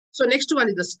So next one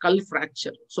is the skull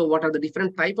fracture. So what are the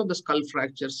different type of the skull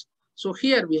fractures? So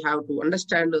here we have to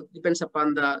understand, depends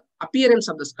upon the appearance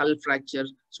of the skull fracture.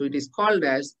 So it is called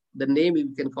as, the name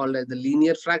we can call as the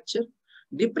linear fracture,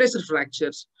 depressed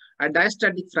fractures,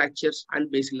 diastatic fractures,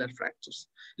 and basilar fractures.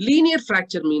 Linear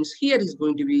fracture means here is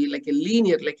going to be like a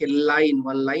linear, like a line,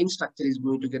 one line structure is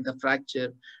going to get the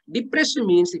fracture. Depressed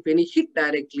means if any hit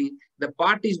directly, the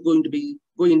part is going to be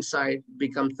go inside,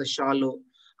 becomes the shallow.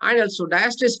 And also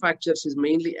diastatic fractures is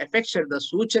mainly affected the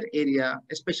suture area,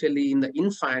 especially in the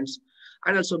infants.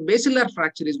 And also basilar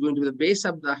fracture is going to be the base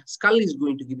of the skull is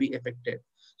going to be affected.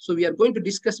 So we are going to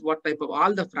discuss what type of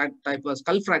all the type of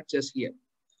skull fractures here.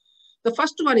 The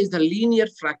first one is the linear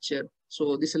fracture.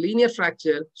 So this linear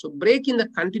fracture, so break in the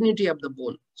continuity of the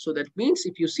bone. So that means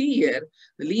if you see here,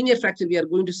 the linear fracture, we are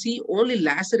going to see only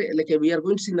lacerate, like we are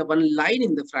going to see the one line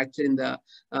in the fracture in the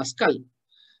skull.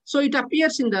 So it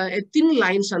appears in the thin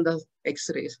lines on the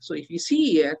X-rays. So if you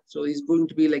see here, so it's going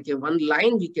to be like a one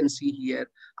line we can see here,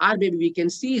 or maybe we can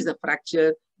see is the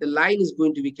fracture, the line is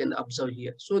going to, we can observe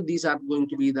here. So these are going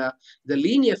to be the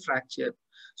linear fracture.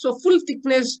 So full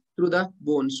thickness through the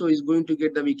bone. So it's going to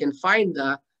get the, we can find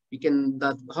the,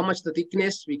 how much the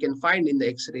thickness we can find in the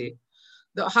X-ray.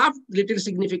 The half little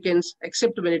significance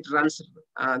except when it runs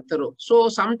thorough. So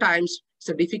sometimes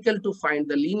it's difficult to find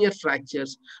the linear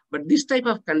fractures, but this type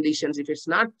of conditions, if it's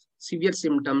not severe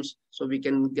symptoms, so we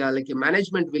can like a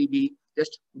management will be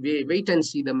just wait and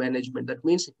see the management. That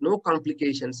means if no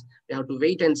complications, we have to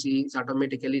wait and see, it's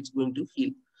automatically it's going to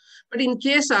heal. But in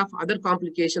case of other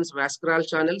complications, vascular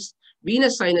channels,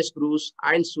 venous sinus grooves,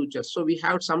 and sutures. So we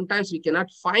have, sometimes we cannot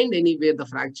find anywhere the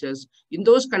fractures. In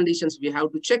those conditions, we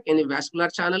have to check any vascular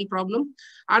channel problem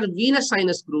or venous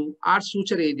sinus groove or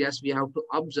suture areas we have to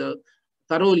observe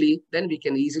thoroughly. Then we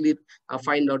can easily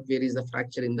find out where is the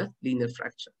fracture in the linear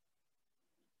fracture.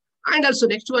 And also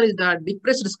next one is the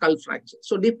depressed skull fracture.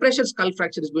 So depression skull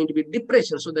fracture is going to be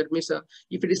depression. So that means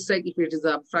if it is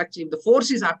a fracture, if the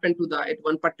force is happened to the at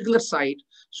one particular side,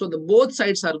 so the both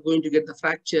sides are going to get the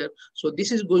fracture. So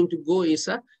this is going to go is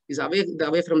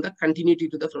away from the continuity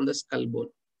to the from the skull bone.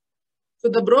 So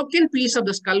the broken piece of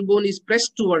the skull bone is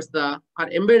pressed towards the or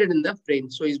embedded in the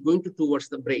brain. So it's going to towards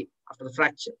the brain after the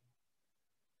fracture.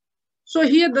 So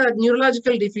here the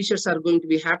neurological deficits are going to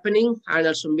be happening and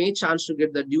also may chance to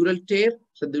get the dural tear.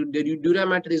 So the dura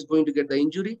mater is going to get the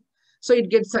injury. So it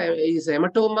gets is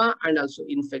hematoma and also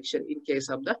infection in case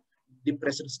of the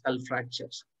depressed skull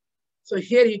fractures. So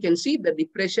here you can see the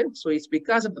depression. So it's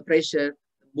because of the pressure,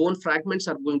 bone fragments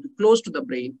are going to close to the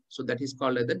brain. So that is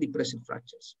called as the depressive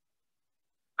fractures.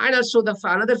 And also the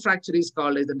another fracture is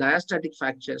called as the diastatic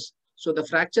fractures. So the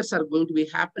fractures are going to be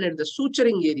happen at the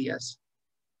suturing areas.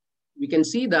 We can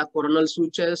see the coronal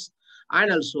sutures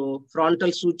and also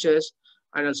frontal sutures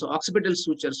and also occipital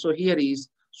sutures. So here is,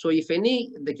 so if any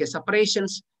the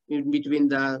separations in between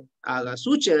the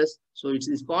sutures, so it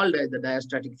is called as the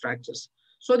diastatic fractures.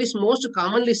 So this most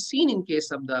commonly seen in case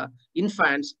of the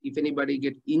infants if anybody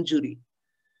get injury.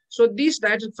 So these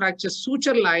diastatic fractures,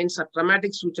 suture lines are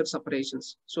traumatic suture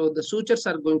separations. So the sutures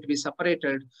are going to be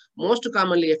separated, most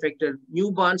commonly affected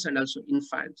newborns and also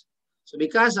infants. So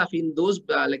because of in those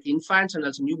like infants and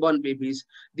also newborn babies,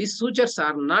 these sutures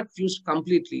are not fused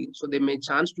completely. So they may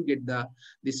chance to get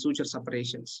these suture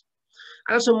separations.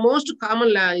 And also most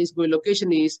common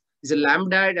location is a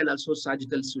lambdoid and also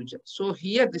sagittal suture. So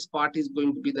here this part is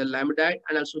going to be the lambdoid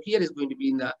and also here is going to be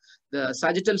in the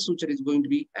sagittal suture is going to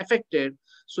be affected.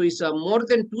 So it's a more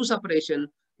than 2 separation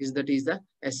is that is the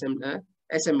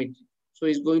SMT. So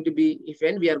it's going to be, if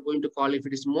when we are going to call, if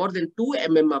it is more than 2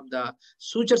 mm of the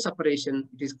suture separation,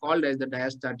 it is called as the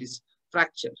diastatic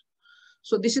fracture.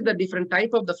 So this is the different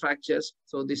type of the fractures.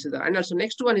 So this is the, and also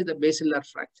next one is the basilar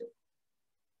fracture.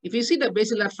 If you see the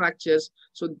basilar fractures,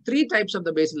 so 3 types of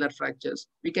the basilar fractures,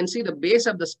 we can see the base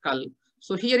of the skull.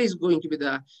 So here is going to be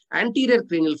the anterior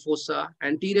cranial fossa,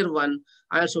 anterior one,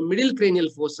 and also middle cranial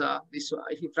fossa. This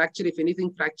fracture, if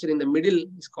anything fracture in the middle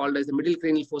is called as the middle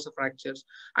cranial fossa fractures,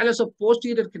 and also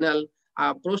posterior cranial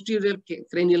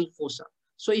fossa.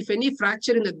 So if any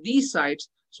fracture in these sides,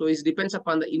 so it depends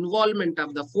upon the involvement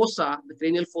of the fossa, the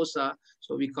cranial fossa.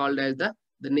 So we called as the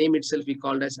name itself we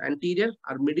called as anterior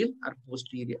or middle or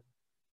posterior.